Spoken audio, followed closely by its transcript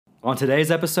On today's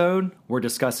episode, we're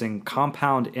discussing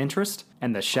compound interest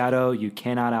and the shadow you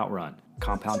cannot outrun,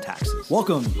 compound taxes.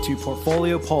 Welcome to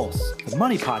Portfolio Pulse, the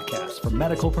money podcast for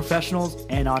medical professionals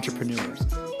and entrepreneurs.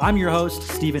 I'm your host,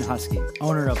 Stephen Husky,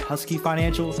 owner of Husky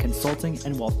Financial Consulting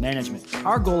and Wealth Management.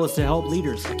 Our goal is to help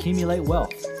leaders accumulate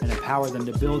wealth and empower them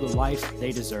to build a life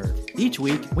they deserve. Each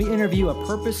week, we interview a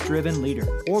purpose-driven leader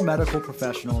or medical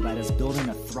professional that is building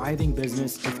a thriving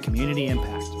business with community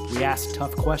impact. We ask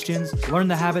tough questions, learn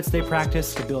the habits they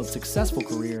practice to build successful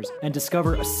careers, and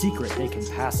discover a secret they can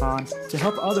pass on to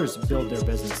help others build their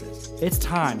businesses. It's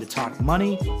time to talk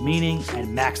money, meaning,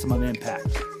 and maximum impact.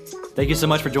 Thank you so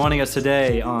much for joining us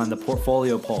today on the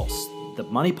Portfolio Pulse, the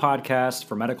money podcast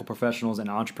for medical professionals and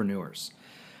entrepreneurs.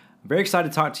 I'm very excited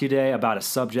to talk to you today about a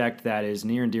subject that is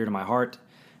near and dear to my heart,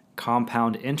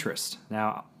 compound interest.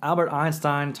 Now, Albert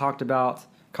Einstein talked about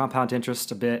compound interest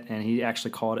a bit, and he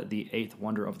actually called it the eighth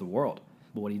wonder of the world.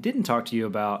 But what he didn't talk to you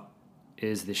about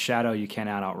is the shadow you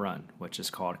cannot outrun, which is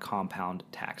called compound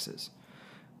taxes.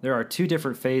 There are two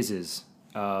different phases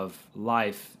of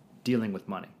life dealing with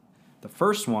money. The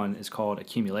first one is called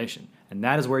accumulation, and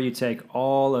that is where you take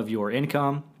all of your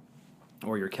income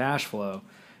or your cash flow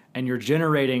and you're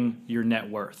generating your net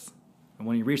worth. And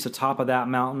when you reach the top of that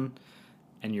mountain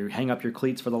and you hang up your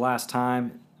cleats for the last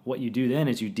time, what you do then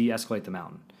is you de-escalate the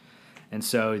mountain. And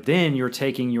so then you're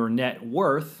taking your net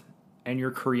worth and you're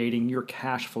creating your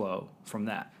cash flow from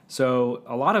that. So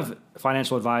a lot of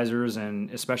financial advisors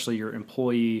and especially your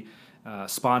employee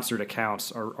sponsored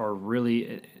accounts are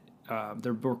really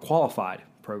they're qualified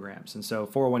programs. And so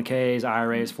 401ks,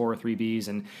 IRAs, 403bs,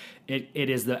 and it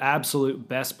is the absolute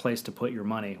best place to put your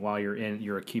money while you're in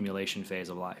your accumulation phase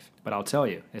of life. But I'll tell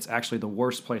you, it's actually the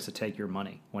worst place to take your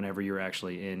money whenever you're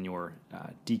actually in your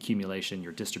decumulation,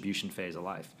 your distribution phase of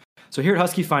life. So here at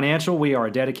Husky Financial, we are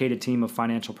a dedicated team of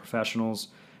financial professionals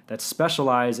that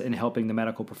specialize in helping the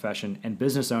medical profession and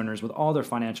business owners with all their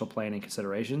financial planning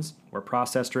considerations. We're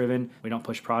process-driven, we don't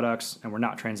push products, and we're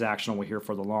not transactional. We're here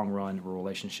for the long run, we're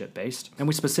relationship-based. And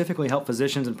we specifically help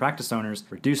physicians and practice owners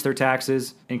reduce their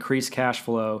taxes, increase cash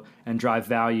flow, and drive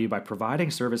value by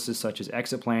providing services such as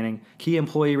exit planning, key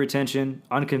employee retention,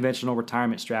 unconventional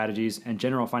retirement strategies, and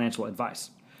general financial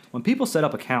advice. When people set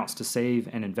up accounts to save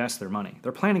and invest their money,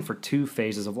 they're planning for two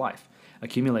phases of life,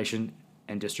 accumulation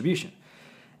and distribution.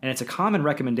 And it's a common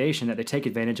recommendation that they take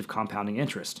advantage of compounding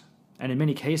interest. And in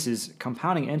many cases,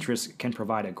 compounding interest can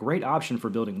provide a great option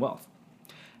for building wealth.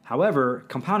 However,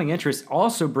 compounding interest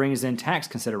also brings in tax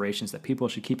considerations that people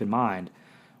should keep in mind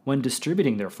when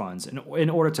distributing their funds in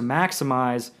order to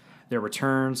maximize their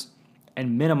returns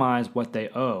and minimize what they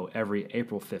owe every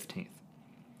April 15th.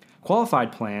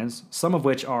 Qualified plans, some of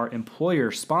which are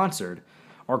employer-sponsored,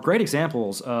 are great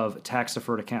examples of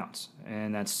tax-deferred accounts,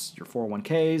 and that's your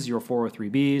 401ks, your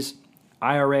 403bs,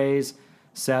 IRAs,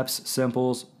 SEPs,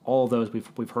 Simples, all of those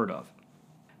we've heard of.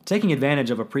 Taking advantage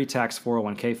of a pre-tax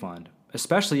 401k fund,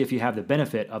 especially if you have the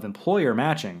benefit of employer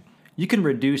matching, you can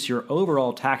reduce your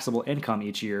overall taxable income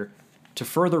each year to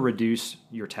further reduce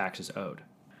your taxes owed.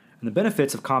 And the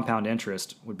benefits of compound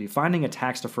interest would be finding a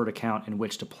tax-deferred account in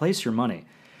which to place your money.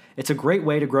 It's a great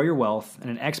way to grow your wealth in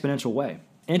an exponential way.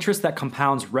 Interest that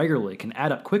compounds regularly can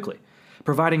add up quickly,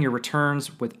 providing your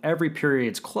returns with every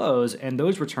period's close, and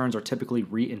those returns are typically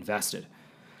reinvested.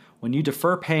 When you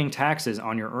defer paying taxes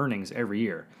on your earnings every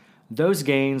year, those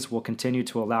gains will continue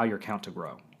to allow your account to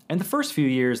grow. In the first few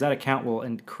years, that account will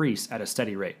increase at a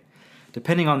steady rate,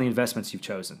 depending on the investments you've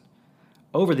chosen.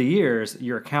 Over the years,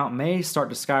 your account may start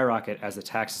to skyrocket as the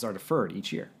taxes are deferred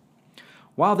each year.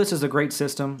 While this is a great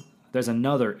system, there's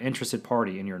another interested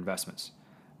party in your investments,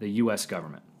 the U.S.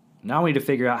 government. Now we need to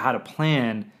figure out how to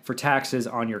plan for taxes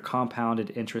on your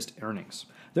compounded interest earnings.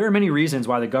 There are many reasons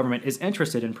why the government is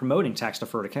interested in promoting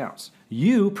tax-deferred accounts.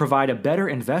 You provide a better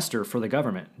investor for the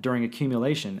government during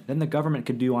accumulation than the government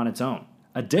could do on its own.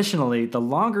 Additionally, the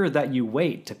longer that you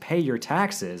wait to pay your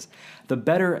taxes, the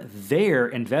better their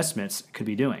investments could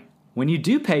be doing. When you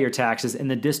do pay your taxes in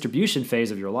the distribution phase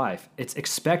of your life, it's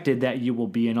expected that you will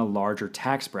be in a larger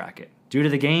tax bracket. Due to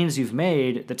the gains you've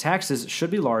made, the taxes should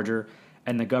be larger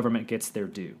and the government gets their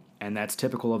due. And that's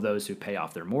typical of those who pay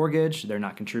off their mortgage. They're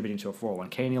not contributing to a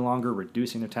 401k any longer,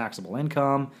 reducing their taxable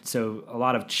income. So a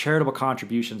lot of charitable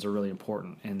contributions are really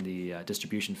important in the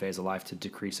distribution phase of life to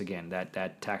decrease, again,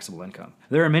 that taxable income.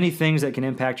 There are many things that can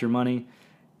impact your money,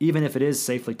 even if it is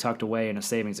safely tucked away in a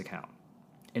savings account.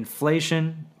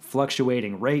 Inflation,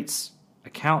 fluctuating rates,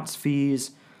 accounts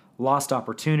fees, lost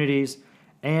opportunities,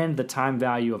 and the time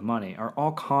value of money are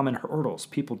all common hurdles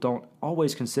people don't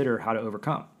always consider how to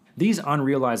overcome. These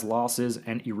unrealized losses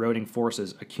and eroding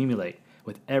forces accumulate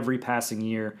with every passing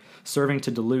year, serving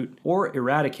to dilute or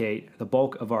eradicate the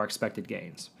bulk of our expected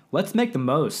gains. Let's make the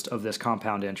most of this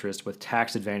compound interest with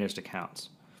tax-advantaged accounts.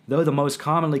 Though the most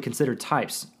commonly considered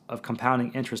types of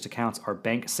compounding interest accounts are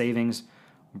bank savings,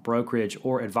 brokerage,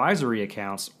 or advisory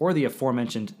accounts, or the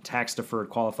aforementioned tax-deferred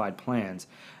qualified plans,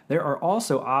 there are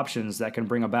also options that can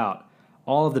bring about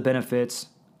all of the benefits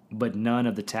but none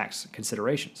of the tax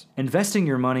considerations. Investing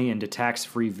your money into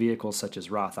tax-free vehicles such as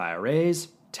Roth IRAs,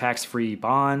 tax-free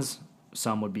bonds,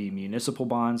 some would be municipal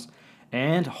bonds,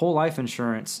 and whole life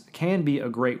insurance can be a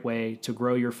great way to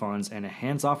grow your funds in a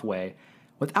hands-off way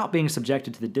without being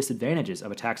subjected to the disadvantages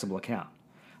of a taxable account.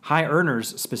 High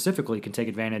earners specifically can take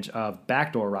advantage of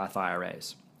backdoor Roth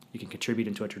IRAs. You can contribute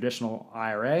into a traditional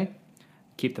IRA,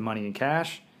 keep the money in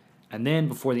cash, and then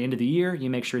before the end of the year, you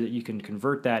make sure that you can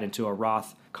convert that into a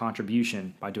Roth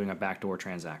contribution by doing a backdoor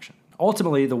transaction.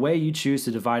 Ultimately, the way you choose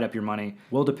to divide up your money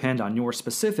will depend on your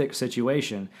specific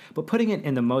situation, but putting it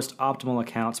in the most optimal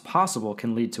accounts possible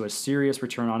can lead to a serious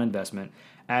return on investment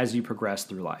as you progress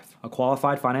through life. A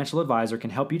qualified financial advisor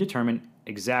can help you determine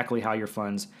exactly how your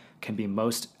funds can be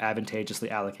most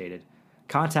advantageously allocated.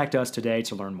 Contact us today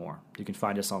to learn more. You can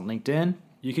find us on LinkedIn.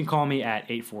 You can call me at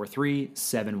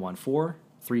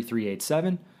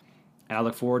 843-714-3387, and I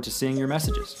look forward to seeing your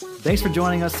messages. Thanks for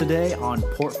joining us today on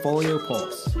Portfolio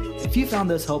Pulse. If you found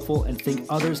this helpful and think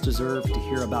others deserve to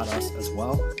hear about us as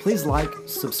well, please like,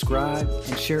 subscribe,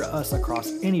 and share us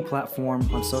across any platform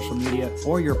on social media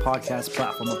or your podcast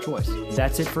platform of choice.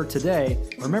 That's it for today.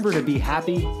 Remember to be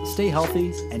happy, stay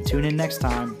healthy, and tune in next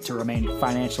time to remain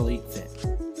financially fit.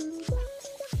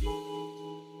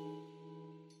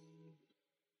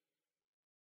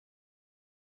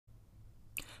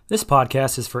 This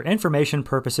podcast is for information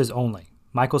purposes only.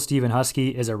 Michael Stephen Husky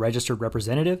is a registered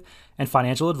representative and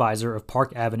financial advisor of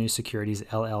Park Avenue Securities,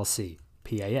 LLC,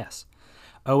 PAS.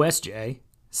 OSJ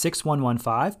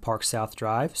 6115 Park South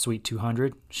Drive, Suite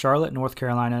 200, Charlotte, North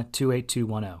Carolina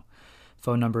 28210.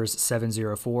 Phone numbers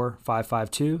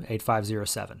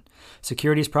 704-552-8507.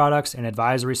 Securities products and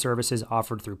advisory services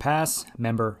offered through PAS,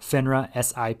 member FINRA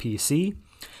SIPC,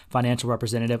 financial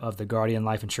representative of the Guardian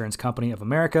Life Insurance Company of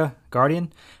America,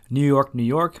 Guardian, New York, New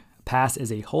York. PAS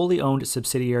is a wholly owned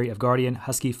subsidiary of Guardian.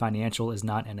 Husky Financial is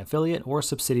not an affiliate or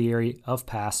subsidiary of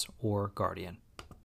PAS or Guardian.